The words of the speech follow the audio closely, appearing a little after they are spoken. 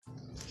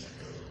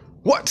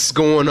What's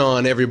going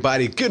on,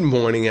 everybody? Good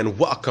morning and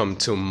welcome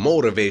to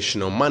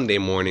Motivational Monday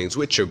Mornings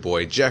with your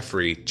boy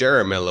Jeffrey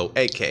Jaramillo,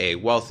 aka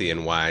Wealthy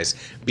and Wise.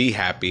 Be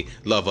happy,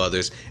 love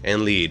others,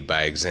 and lead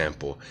by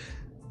example.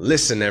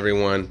 Listen,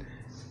 everyone,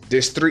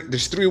 there's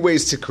three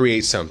ways to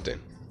create something.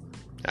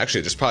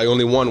 Actually, there's probably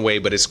only one way,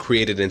 but it's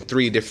created in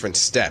three different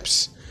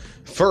steps.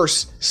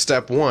 First,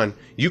 step one,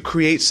 you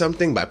create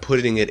something by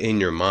putting it in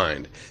your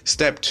mind.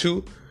 Step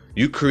two,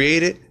 you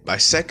create it by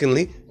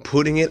secondly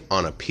putting it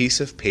on a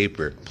piece of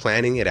paper,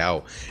 planning it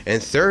out.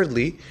 And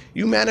thirdly,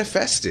 you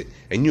manifest it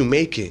and you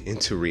make it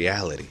into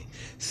reality.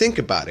 Think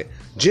about it.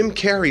 Jim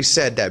Carrey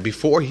said that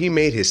before he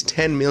made his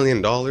 $10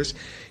 million,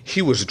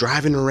 he was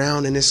driving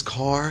around in his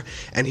car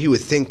and he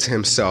would think to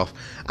himself,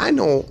 I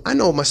know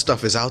my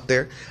stuff is out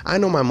there. I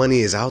know my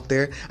money is out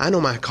there. I know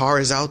my car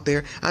is out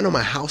there. I know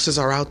my houses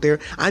are out there.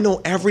 I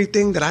know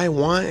everything that I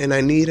want and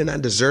I need and I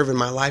deserve in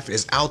my life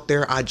is out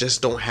there. I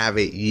just don't have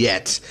it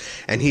yet.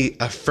 And he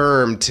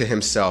affirmed to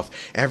himself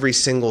every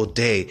single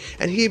day.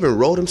 And he even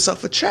wrote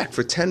himself a check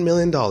for $10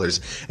 million.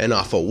 And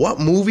off of what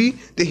movie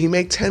did he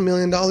make $10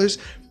 million?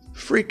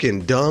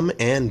 Freaking Dumb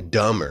and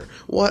Dumber.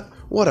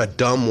 What a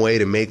dumb way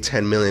to make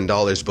 $10 million,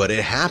 but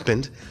it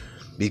happened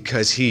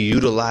because he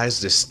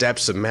utilized the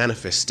steps of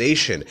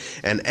manifestation.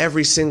 And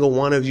every single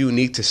one of you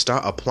need to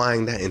start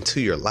applying that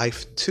into your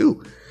life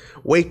too.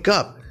 Wake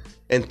up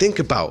and think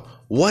about,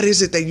 what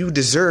is it that you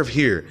deserve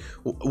here?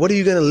 What are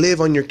you going to live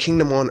on your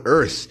kingdom on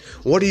earth?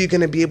 What are you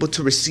going to be able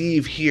to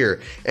receive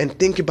here? And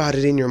think about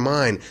it in your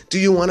mind. Do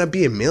you want to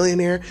be a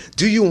millionaire?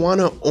 Do you want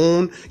to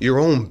own your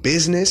own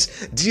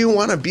business? Do you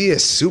want to be a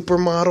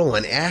supermodel,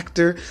 an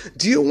actor?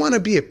 Do you want to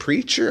be a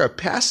preacher, a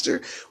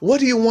pastor?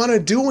 What do you want to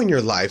do in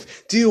your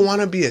life? Do you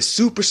want to be a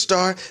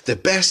superstar, the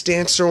best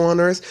dancer on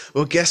earth?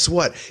 Well, guess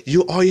what?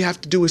 All you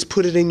have to do is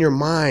put it in your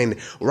mind,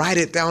 write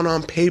it down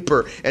on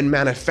paper, and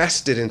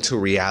manifest it into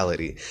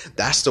reality.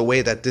 That's the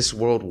way that this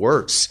world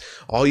works.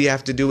 All you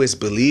have to do is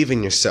believe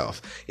in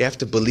yourself. You have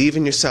to believe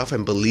in yourself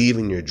and believe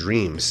in your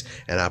dreams.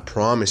 And I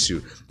promise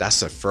you, that's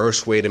the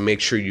first way to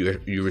make sure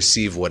you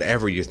receive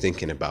whatever you're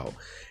thinking about.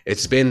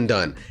 It's been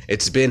done.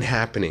 It's been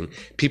happening.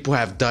 People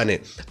have done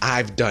it.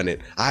 I've done it.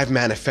 I've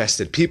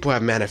manifested. People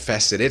have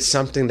manifested. It's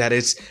something that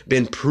it's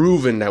been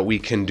proven that we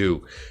can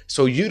do.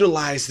 So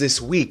utilize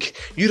this week.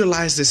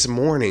 Utilize this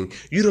morning.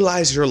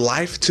 Utilize your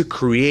life to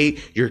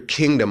create your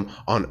kingdom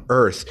on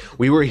earth.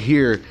 We were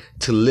here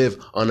to live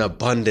an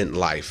abundant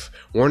life.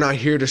 We're not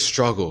here to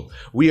struggle.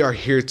 We are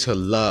here to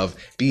love,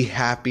 be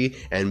happy,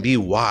 and be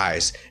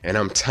wise. And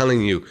I'm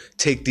telling you,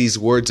 take these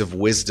words of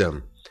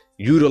wisdom.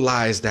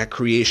 Utilize that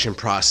creation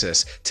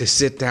process to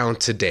sit down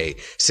today.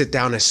 Sit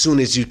down as soon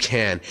as you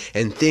can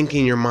and think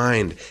in your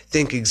mind.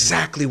 Think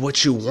exactly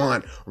what you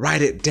want.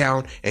 Write it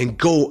down and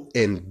go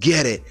and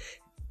get it,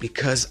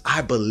 because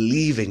I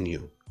believe in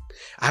you.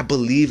 I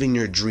believe in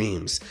your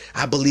dreams.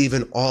 I believe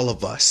in all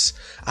of us.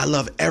 I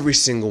love every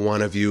single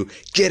one of you.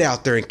 Get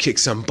out there and kick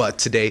some butt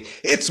today.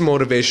 It's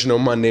Motivational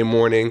Monday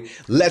morning.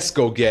 Let's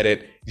go get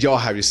it. Y'all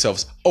have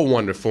yourselves a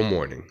wonderful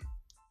morning.